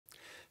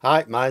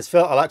Hi, my name's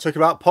Phil. I like to talk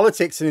about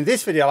politics, and in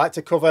this video I like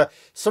to cover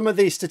some of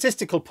the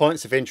statistical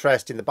points of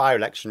interest in the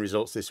by-election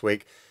results this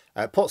week.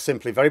 Put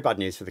simply, very bad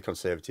news for the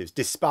Conservatives,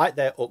 despite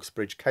their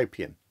Uxbridge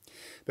copium.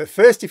 But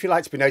first, if you'd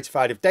like to be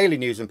notified of daily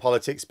news and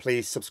politics,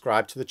 please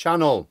subscribe to the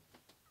channel.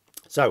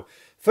 So,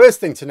 first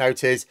thing to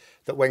note is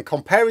that when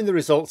comparing the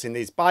results in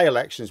these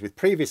by-elections with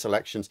previous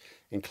elections,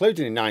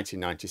 including in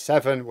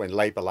 1997, when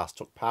Labour last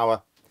took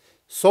power,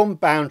 some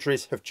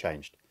boundaries have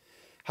changed.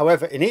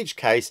 However, in each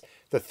case,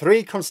 the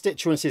three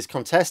constituencies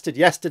contested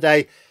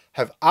yesterday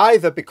have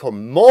either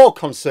become more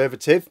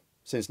conservative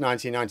since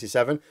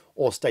 1997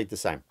 or stayed the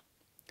same.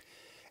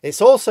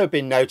 It's also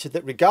been noted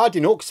that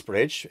regarding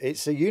Uxbridge,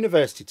 it's a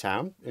university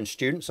town and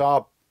students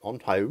are on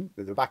home,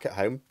 they're back at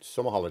home,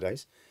 summer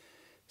holidays.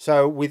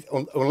 So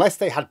unless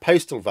they had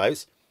postal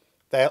votes,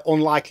 they're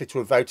unlikely to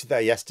have voted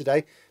there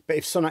yesterday. But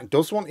if Sunak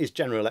does want his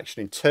general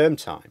election in term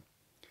time,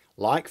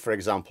 like for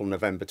example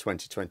November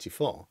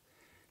 2024,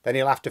 then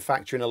he'll have to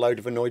factor in a load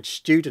of annoyed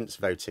students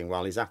voting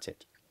while he's at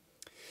it.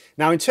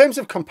 Now, in terms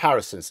of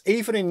comparisons,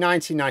 even in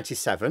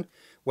 1997,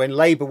 when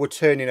Labour were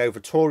turning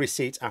over Tory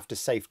seat after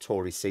safe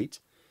Tory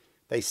seat,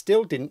 they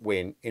still didn't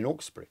win in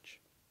Uxbridge.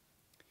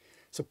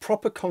 It's a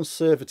proper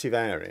Conservative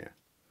area.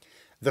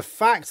 The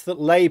fact that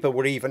Labour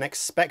were even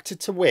expected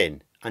to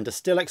win and are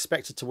still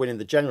expected to win in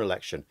the general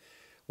election,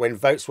 when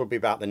votes will be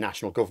about the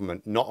national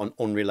government, not on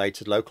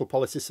unrelated local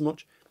policy so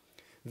much,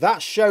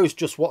 that shows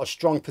just what a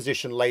strong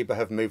position Labour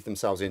have moved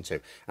themselves into.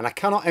 And I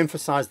cannot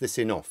emphasise this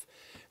enough.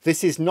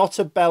 This is not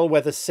a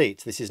bellwether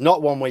seat. This is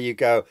not one where you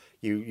go,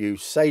 you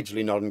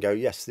sagely nod and go,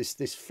 yes,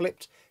 this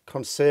flipped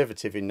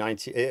Conservative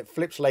it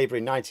flips Labour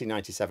in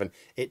 1997.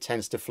 It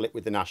tends to flip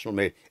with the national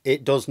mood.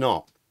 It does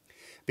not.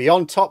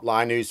 Beyond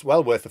Topline, who's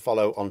well worth a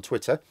follow on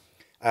Twitter,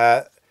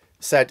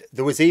 said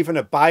there was even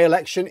a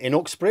by-election in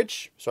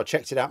Uxbridge. So I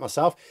checked it out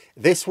myself.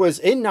 This was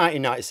in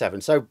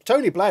 1997. So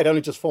Tony Blair had only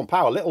just formed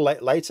power. A little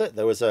later,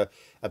 there was a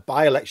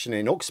by-election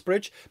in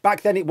Uxbridge.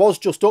 Back then, it was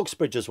just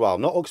Uxbridge as well.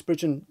 Not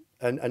Uxbridge and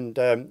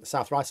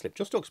South Ruislip,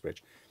 just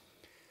Uxbridge.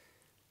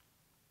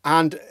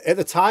 And at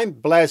the time,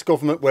 Blair's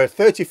government were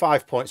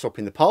 35 points up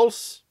in the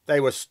polls. They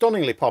were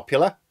stunningly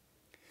popular.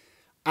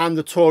 And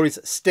the Tories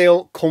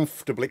still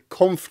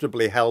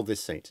comfortably held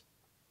this seat.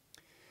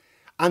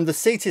 And the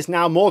seat is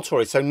now more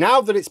Tory. So now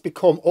that it's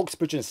become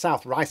Uxbridge and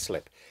South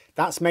Ruislip,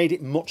 that's made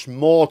it much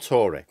more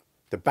Tory.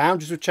 The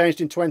boundaries were changed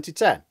in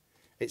 2010.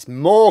 It's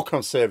more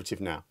Conservative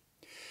now.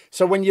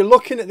 So when you're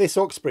looking at this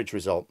Uxbridge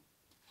result,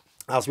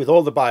 as with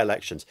all the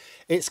by-elections,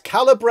 it's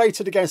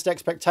calibrated against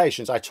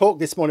expectations. I talked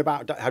this morning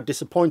about how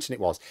disappointing it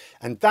was.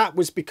 And that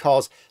was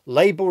because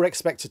Labour were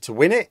expected to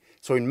win it.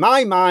 So in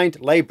my mind,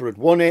 Labour had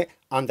won it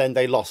and then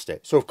they lost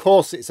it. So of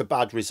course it's a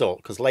bad result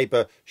because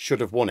Labour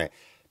should have won it.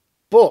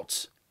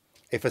 But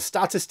if a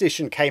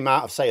statistician came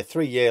out of, say, a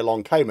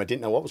 3-year-long coma,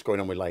 didn't know what was going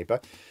on with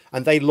Labour,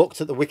 and they looked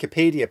at the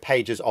Wikipedia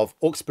pages of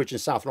Uxbridge and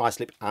South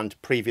Ruislip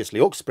and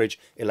previously Uxbridge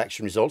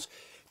election results,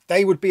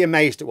 they would be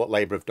amazed at what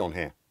Labour have done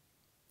here.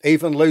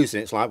 Even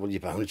losing, it's like, well,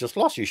 you've only just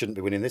lost. You shouldn't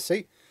be winning this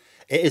seat.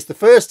 It is the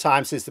first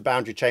time since the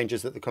boundary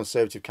changes that the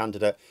Conservative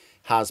candidate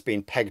has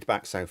been pegged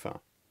back so far.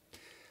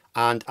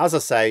 And as I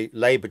say,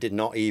 Labour did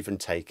not even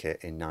take it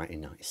in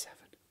 1997.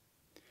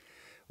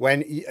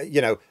 When,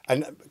 you know,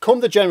 and come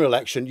the general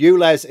election,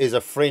 ULEZ is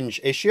a fringe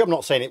issue. I'm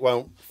not saying it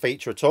won't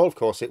feature at all. Of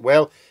course it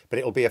will. But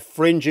it'll be a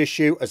fringe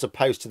issue as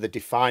opposed to the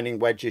defining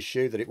wedge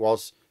issue that it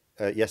was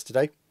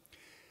yesterday.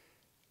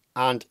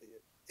 And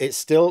it's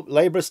still,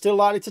 Labour is still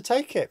likely to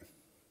take it.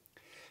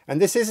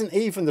 And this isn't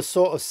even the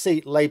sort of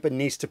seat Labour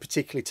needs to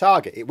particularly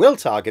target. It will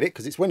target it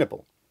because it's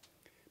winnable.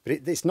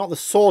 But it's not the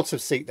sort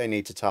of seat they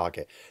need to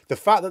target. The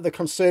fact that the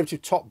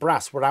Conservative top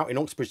brass were out in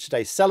Uxbridge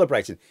today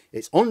celebrating,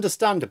 it's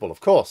understandable,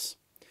 of course,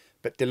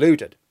 but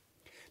deluded.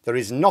 There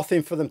is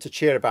nothing for them to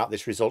cheer about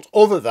this result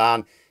other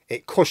than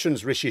it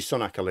cushions Rishi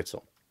Sunak a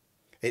little.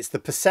 It's the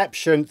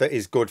perception that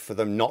is good for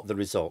them, not the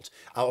result,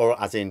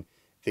 or as in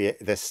the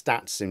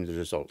stats in the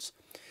results.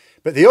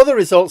 But the other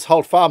results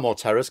hold far more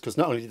terrors because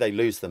not only did they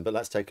lose them, but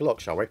let's take a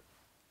look, shall we?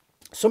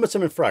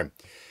 Somerton and Frome.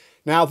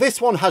 Now, this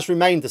one has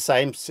remained the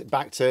same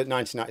back to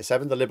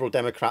 1997. The Liberal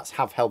Democrats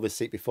have held this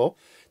seat before.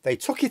 They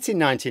took it in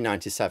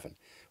 1997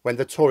 when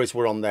the Tories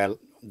were on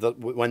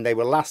when they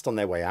were last on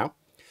their way out.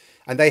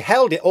 And they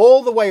held it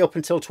all the way up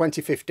until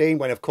 2015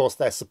 when, of course,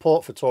 their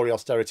support for Tory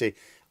austerity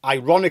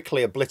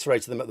ironically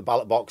obliterated them at the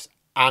ballot box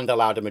and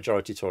allowed a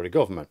majority Tory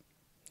government.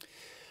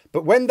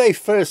 But when they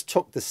first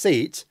took the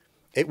seat,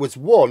 it was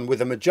won with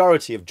a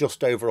majority of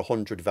just over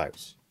 100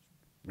 votes.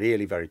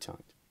 Really very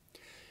tight.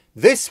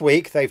 This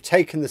week, they've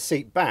taken the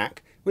seat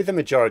back with a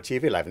majority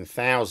of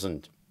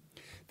 11,000.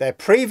 Their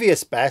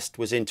previous best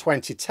was in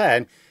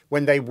 2010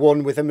 when they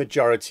won with a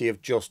majority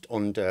of just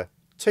under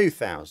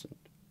 2,000.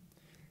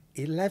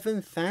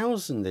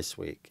 11,000 this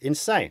week.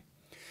 Insane.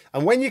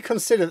 And when you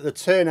consider that the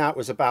turnout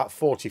was about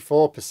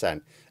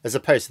 44% as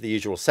opposed to the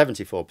usual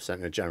 74%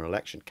 in a general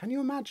election, can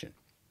you imagine?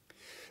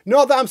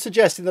 Not that I'm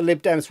suggesting the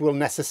Lib Dems will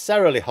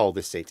necessarily hold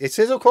this seat. It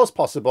is, of course,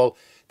 possible.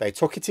 They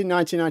took it in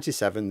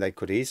 1997. They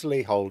could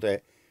easily hold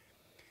it.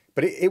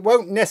 But it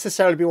won't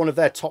necessarily be one of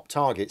their top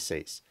target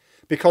seats,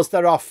 because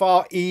there are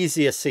far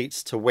easier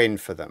seats to win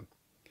for them.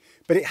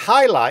 But it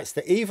highlights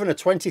that even a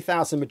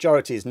 20,000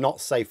 majority is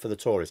not safe for the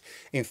Tories.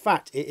 In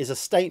fact, it is a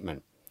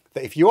statement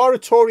that if you are a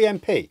Tory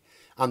MP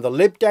and the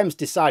Lib Dems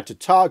decide to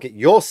target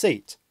your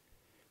seat,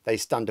 they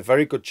stand a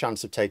very good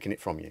chance of taking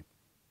it from you.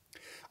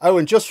 Oh,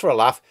 and just for a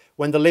laugh,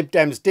 when the Lib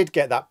Dems did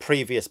get that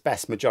previous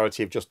best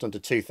majority of just under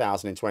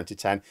 2,000 in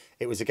 2010,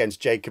 it was against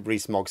Jacob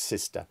Rees-Mogg's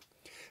sister.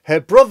 Her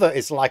brother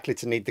is likely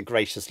to need the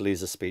gracious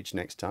loser speech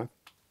next time.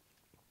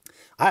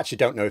 I actually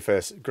don't know if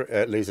her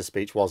loser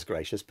speech was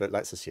gracious, but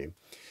let's assume.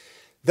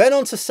 Then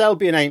on to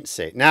Selby and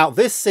Ainsty. Now,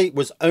 this seat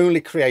was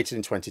only created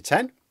in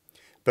 2010,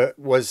 but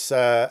was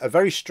a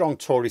very strong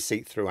Tory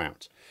seat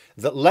throughout.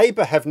 That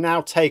Labour have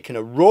now taken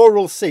a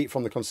rural seat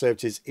from the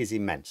Conservatives is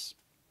immense.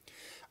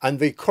 And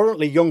the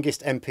currently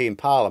youngest MP in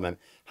Parliament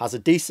has a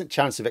decent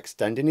chance of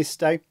extending his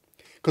stay.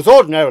 Because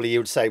ordinarily you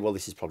would say, well,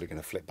 this is probably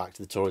going to flip back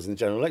to the Tories in the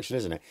general election,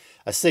 isn't it?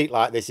 A seat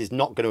like this is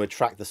not going to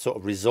attract the sort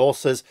of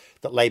resources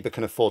that Labour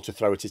can afford to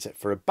throw at it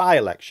for a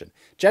by-election.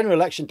 General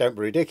election, don't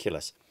be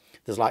ridiculous.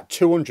 There's like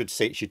 200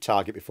 seats you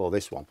target before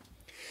this one.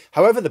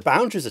 However, the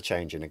boundaries are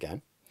changing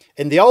again.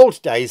 In the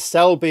old days,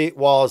 Selby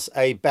was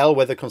a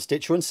bellwether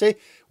constituency,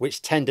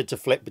 which tended to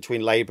flip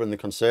between Labour and the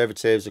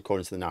Conservatives,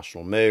 according to the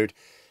national mood.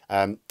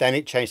 Then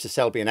it changed to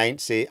Selby and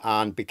Ainsty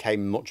and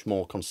became much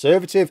more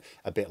conservative,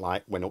 a bit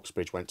like when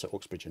Uxbridge went to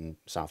Uxbridge and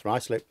South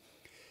Ruislip.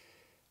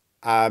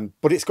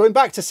 But it's going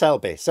back to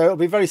Selby, so it'll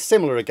be very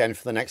similar again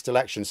for the next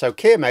election. So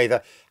Keir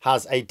Mather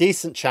has a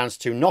decent chance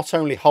to not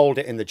only hold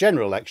it in the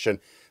general election,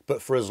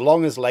 but for as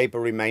long as Labour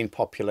remain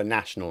popular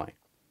nationally.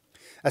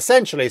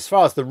 Essentially, as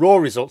far as the raw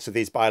results of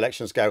these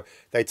by-elections go,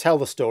 they tell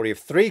the story of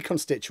three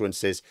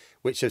constituencies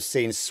which have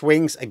seen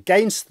swings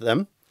against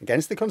them,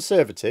 against the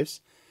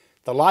Conservatives,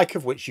 the like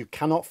of which you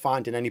cannot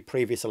find in any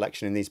previous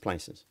election in these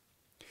places.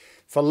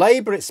 For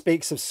Labour, it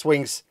speaks of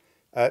swings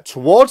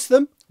towards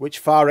them, which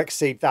far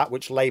exceed that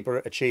which Labour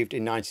achieved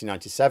in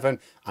 1997,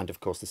 and of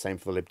course the same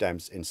for the Lib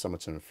Dems in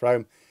Somerton and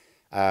Frome.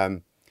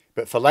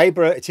 But for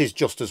Labour, it is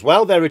just as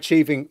well. They're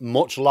achieving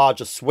much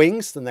larger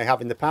swings than they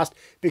have in the past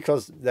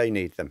because they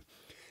need them.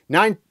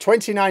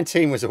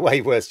 2019 was a way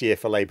worse year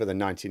for Labour than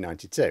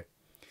 1992.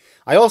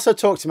 I also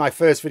talked in my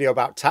first video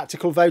about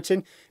tactical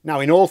voting.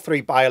 Now, in all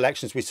three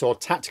by-elections, we saw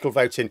tactical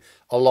voting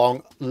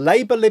along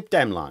Labour-Lib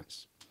Dem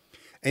lines.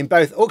 In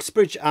both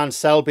Uxbridge and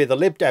Selby, the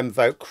Lib Dem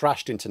vote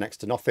crashed into next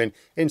to nothing.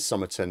 In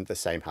Somerton, the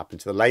same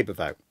happened to the Labour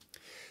vote.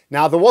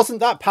 Now, there wasn't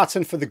that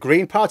pattern for the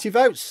Green Party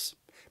votes,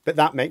 but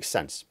that makes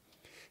sense.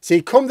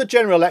 See, come the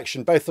general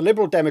election, both the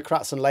Liberal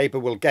Democrats and Labour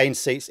will gain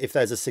seats if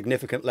there's a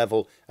significant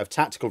level of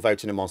tactical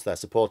voting amongst their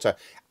supporter.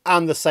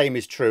 And the same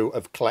is true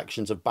of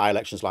collections of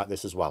by-elections like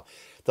this as well.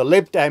 The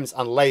Lib Dems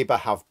and Labour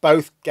have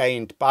both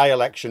gained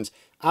by-elections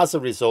as a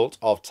result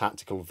of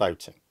tactical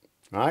voting,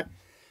 right?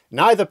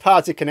 Neither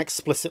party can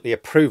explicitly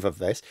approve of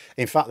this.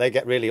 In fact, they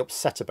get really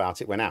upset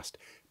about it when asked.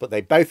 But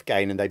they both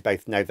gain and they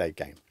both know they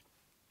gain.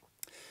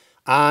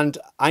 And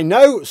I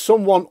know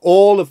some want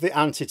all of the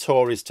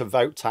anti-Tories to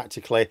vote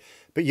tactically,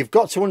 but you've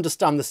got to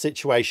understand the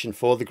situation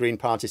for the Green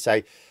Party.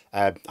 Say,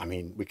 I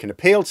mean, we can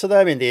appeal to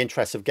them in the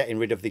interest of getting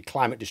rid of the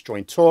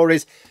climate-destroying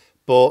Tories,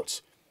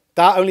 but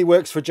that only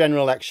works for a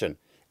general election.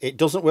 It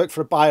doesn't work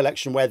for a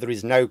by-election where there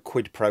is no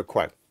quid pro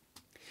quo.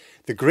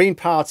 The Green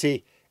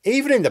Party,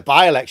 even in the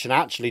by-election,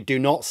 actually do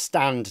not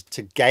stand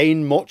to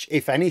gain much,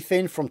 if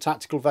anything, from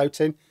tactical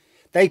voting.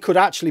 They could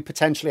actually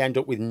potentially end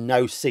up with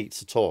no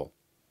seats at all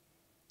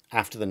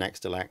after the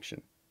next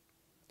election.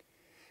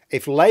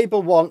 If Labour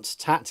wants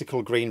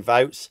tactical Green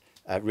votes,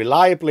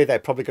 reliably, they're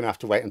probably going to have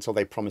to wait until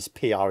they promise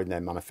PR in their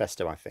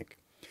manifesto, I think.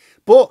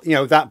 But, you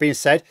know, that being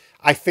said,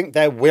 I think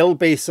there will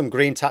be some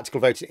Green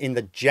tactical voting in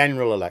the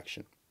general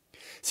election.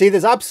 See,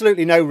 there's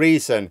absolutely no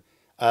reason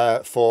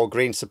for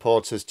Green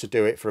supporters to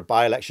do it for a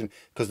by-election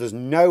because there's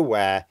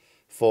nowhere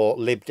for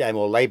Lib Dem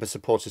or Labour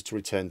supporters to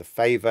return the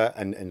favour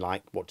and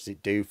like, what does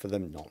it do for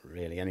them? Not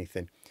really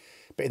anything.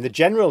 But in the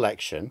general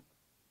election,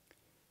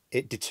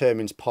 it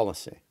determines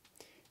policy.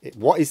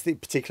 What is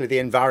particularly the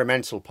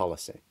environmental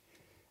policy?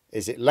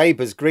 Is it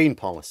Labour's green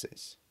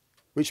policies,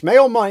 which may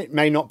or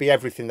may not be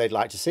everything they'd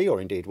like to see, or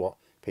indeed what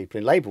people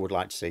in Labour would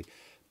like to see,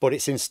 but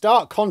it's in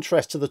stark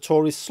contrast to the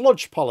Tories'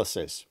 sludge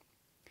policies.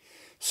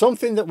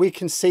 Something that we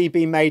can see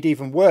being made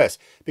even worse,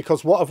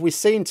 because what have we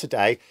seen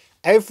today?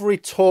 Every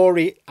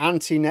Tory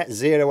anti-net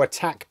zero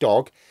attack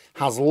dog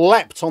has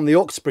leapt on the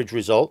Uxbridge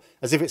result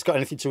as if it's got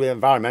anything to do with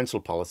environmental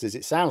policies.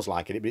 It sounds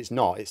like it, but it's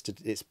not.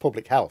 It's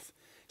public health.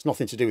 It's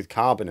nothing to do with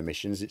carbon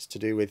emissions. It's to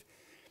do with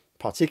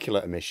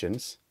particulate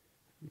emissions,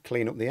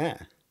 clean up the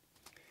air.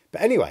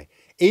 But anyway,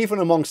 even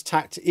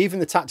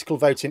the tactical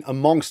voting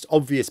amongst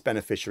obvious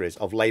beneficiaries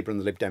of Labour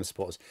and the Lib Dem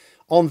supporters,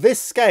 on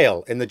this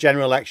scale in the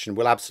general election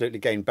will absolutely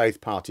gain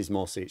both parties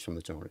more seats from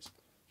the Tories.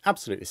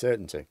 Absolutely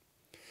certainty.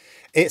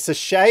 It's a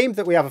shame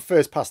that we have a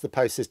first past the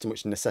post system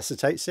which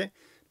necessitates it,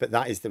 but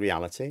that is the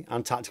reality,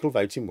 and tactical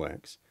voting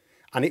works.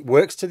 And it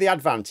works to the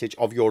advantage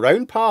of your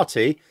own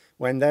party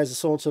when there's a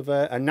sort of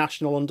a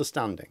national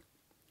understanding.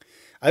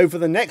 Over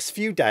the next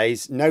few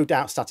days, no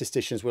doubt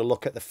statisticians will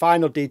look at the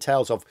final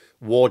details of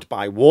ward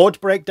by ward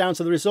breakdowns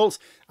of the results,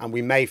 and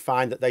we may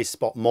find that they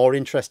spot more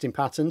interesting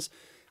patterns.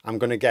 I'm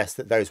going to guess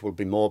that those will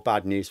be more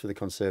bad news for the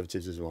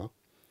Conservatives as well.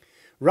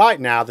 Right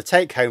now, the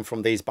take home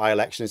from these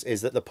by-elections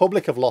is that the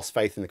public have lost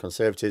faith in the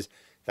Conservatives.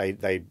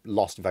 They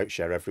lost vote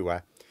share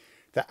everywhere.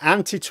 The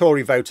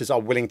anti-Tory voters are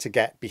willing to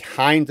get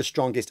behind the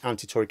strongest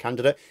anti-Tory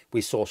candidate.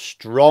 We saw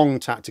strong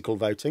tactical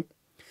voting.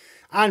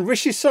 And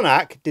Rishi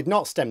Sunak did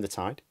not stem the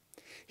tide.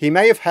 He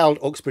may have held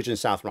Uxbridge and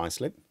South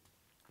Ruislip,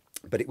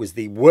 but it was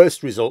the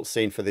worst result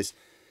seen for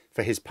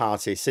his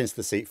party since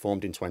the seat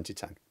formed in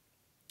 2010.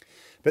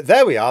 But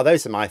there we are.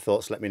 Those are my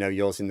thoughts. Let me know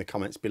yours in the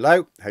comments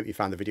below. I hope you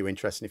found the video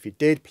interesting. If you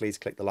did, please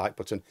click the like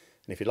button.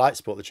 And if you'd like to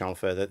support the channel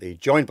further, the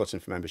join button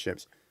for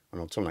memberships.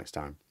 And until next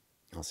time,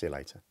 I'll see you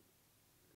later.